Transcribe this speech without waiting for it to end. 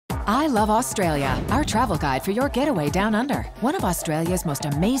I Love Australia, our travel guide for your getaway down under. One of Australia's most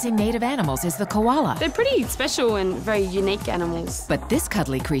amazing native animals is the koala. They're pretty special and very unique animals. But this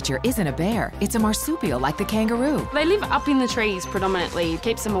cuddly creature isn't a bear. It's a marsupial like the kangaroo. They live up in the trees predominantly. It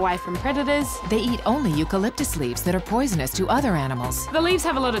keeps them away from predators. They eat only eucalyptus leaves that are poisonous to other animals. The leaves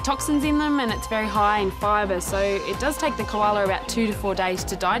have a lot of toxins in them and it's very high in fibre, so it does take the koala about 2 to 4 days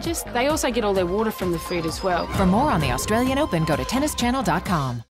to digest. They also get all their water from the food as well. For more on the Australian Open, go to tennischannel.com.